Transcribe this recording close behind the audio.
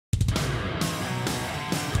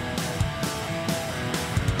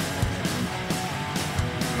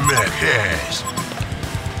Yes.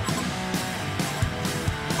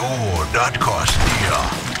 Oh, that cost dear.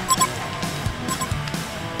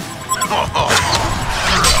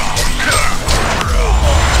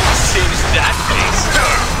 Seems that face.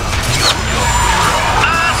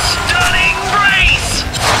 A stunning brace!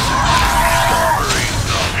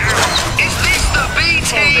 Is this the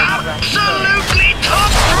BT? Absolutely top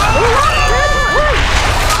throw!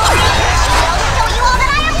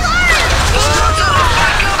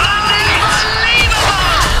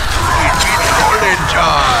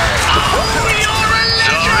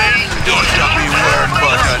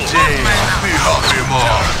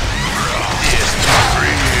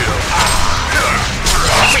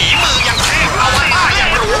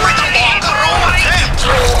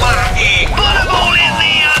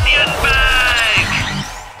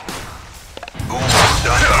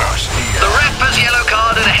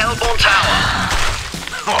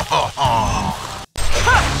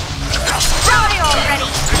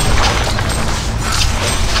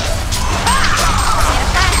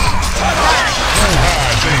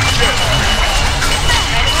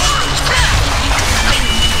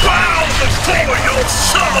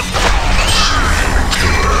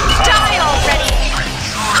 Die already!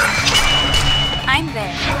 I'm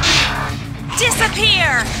there. Disappear!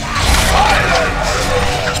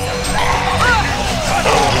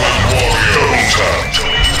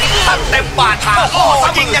เต็มบาดทางโอ้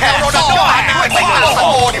จริงอย่างโรนัลโดด้วยไม่กล้าส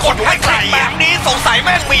โมนี่คนให้ใครแบบนี้สงสัยแ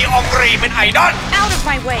ม่งมีองรีเป็นไอดอล Out of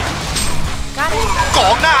my way. Got it. กอ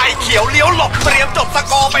งหน้าไอ้เขียวเลี้ยวหลบเตรียมจบส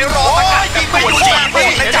กอร์ไปรอสกัดยิงไม่อยู่ที่นี่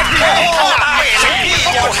เลยจ้ะขนาดไม่เล่นที่โ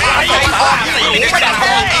อ้ท้ายทองสีไม่ได้ท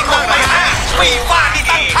องอีกคนไป5ปีว่านี่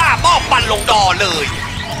ตั้งท่ามอบปันลงดอเลย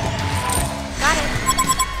Got it.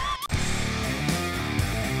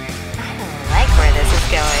 I like where this is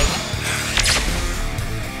going.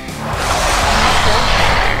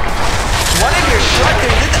 One of your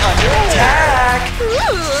structures is under attack!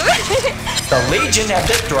 Ooh. The Legion have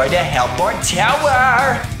destroyed a Hellborn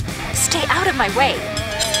tower! Stay out of my way.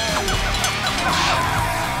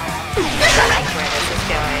 I like where this is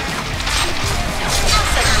going.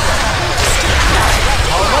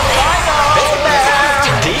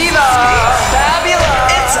 Diva!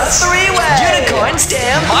 Fabulous! It's a three-way! Unicorn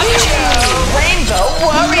Stamp! Rainbow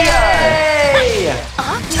Warrior! Yay!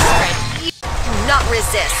 Do not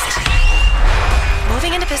resist.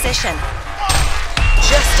 Moving into position.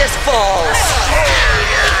 Justice falls.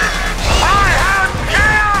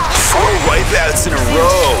 4 wipeouts in a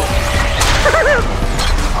row.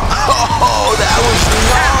 Oh, that was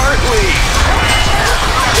gnarly.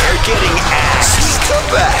 They're getting axed. Come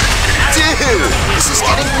back. Dude, this is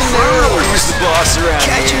getting brutal. Who's the boss around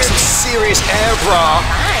here? Catching some serious air, bro.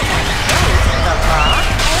 I am the law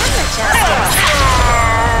and the justice.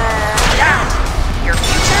 Your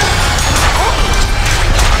future?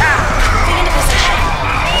 Moving into position.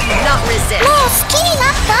 Do not resist.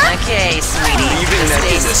 Okay, sweetie. Even that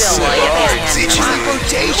Stay is a still while you start. hand It's me. really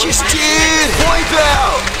bodacious, dude. Wipe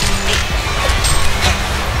out.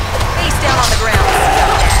 Face down on the ground,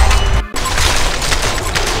 scumbag.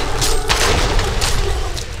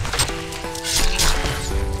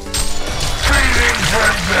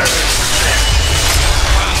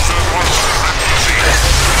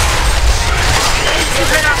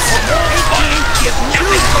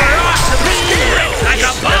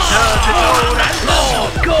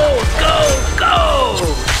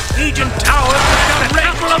 Legion Tower got a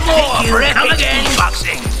couple of more for epic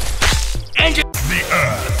boxing. Engine the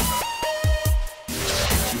Earth.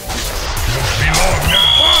 Won't be long now.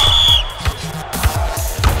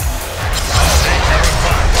 I'll take your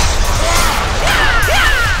advice.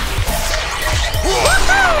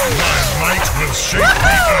 My might will shake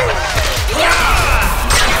the earth.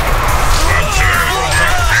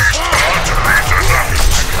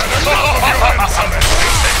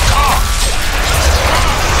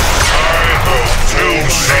 Two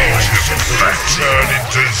sages that turn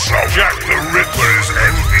into Jack the Ripper's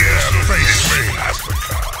envious face me.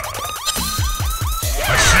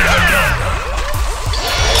 I see them yonder.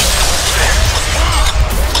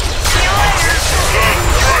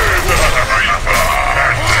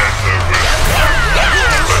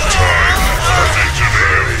 The time for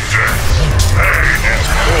legendary death, pain and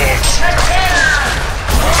corpse.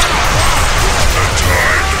 The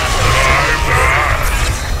time that I've had.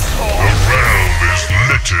 The realm is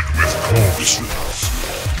littered with corpses.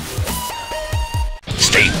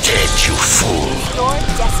 Stay dead, you fool. Your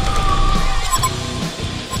destiny.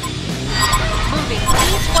 Moving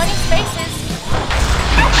D20 spaces.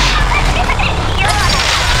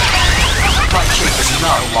 My shape is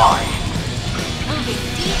not a lie. Moving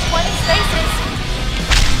D20 spaces.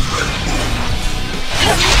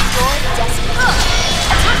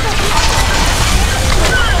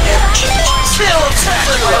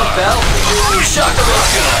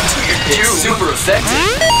 It's super effective.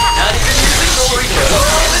 Not even using the Rico.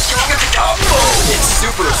 It's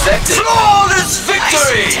super effective. Flawless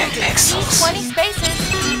victory! Excellent. 20 spaces.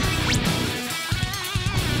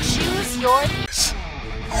 Choose your...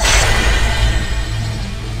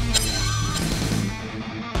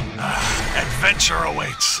 Adventure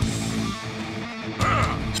awaits.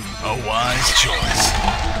 A wise choice.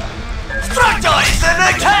 Structures in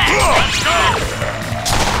the cage!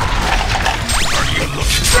 Are you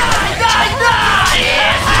looking for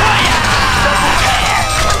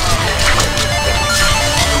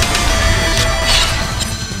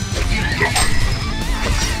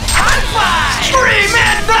Three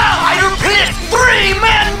men down! I repeat, 3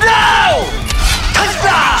 men down!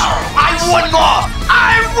 Touchdown! I want more!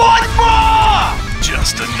 I want more!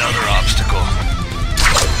 just another obstacle?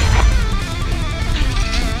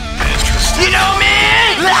 Interesting. You know me?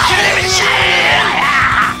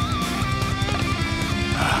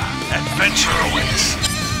 Adventure awaits.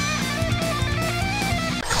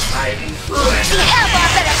 The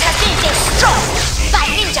Hellbarber has been destroyed by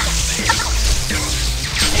ninjas.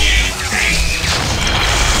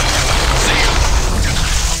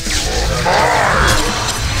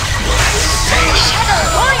 Shadow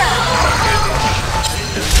Warrior.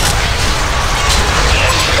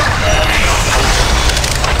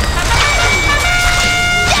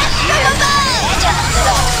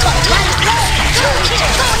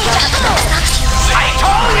 I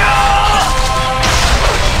told you!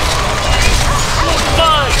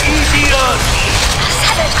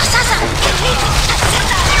 Savage Assassin.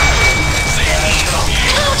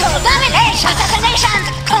 Total domination. Assassinations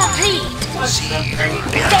complete.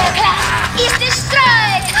 Their class is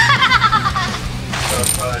destroyed.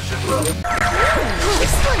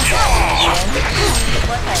 This one's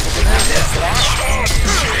what kind of move is that?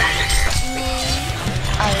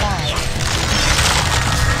 Alive.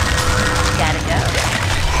 Gotta go.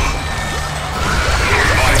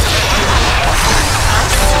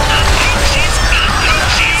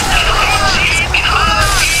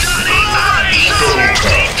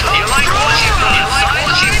 You like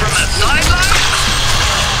watching from the sideline?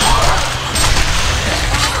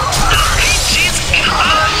 The pitch is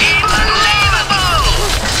unbelievable!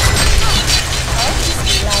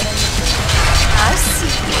 I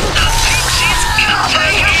see. The pitch is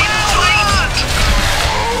taking flight!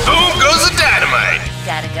 Boom goes the dynamite!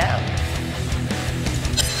 Gotta go.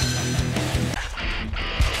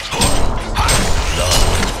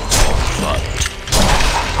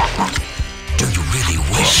 Do you really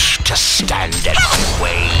wish to stand in my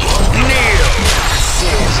way? Kneel!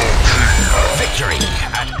 Victory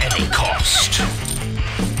at any cost.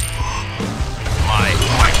 My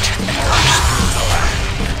might echoes through the land.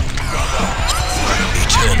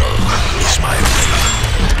 Eternal is my reign.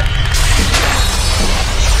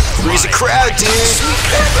 Three's a crowd, dude.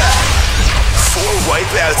 Come back. 4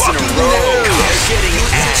 wipeouts in a row. They're getting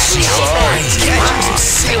actually hard. Catching some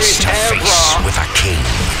serious Face hammer. with a king.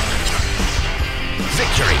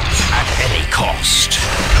 Victory at any cost.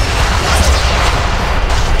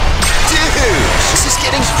 Dude, this is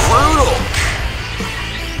getting brutal.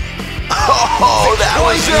 Oh, that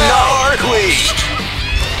was gnarly.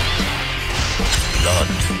 Blood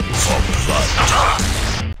for blood.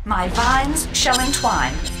 My vines shall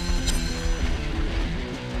entwine.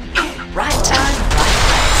 Right time, right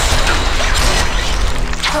place.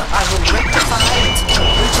 I will rectify its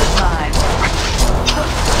polluted mind.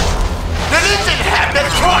 The Legion have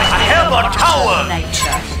destroyed a Hellborn tower!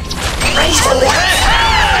 Nature. Raise the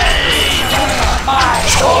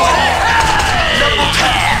Double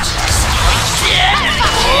cast!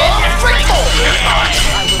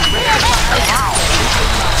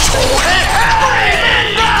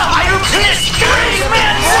 I repeat, 3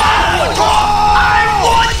 men down! I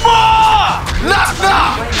want more! Knock,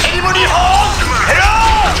 knock! Anybody home? Hello?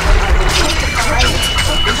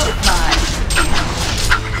 polluted mind.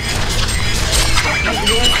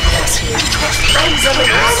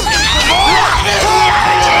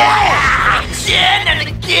 Again and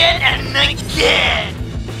again and again!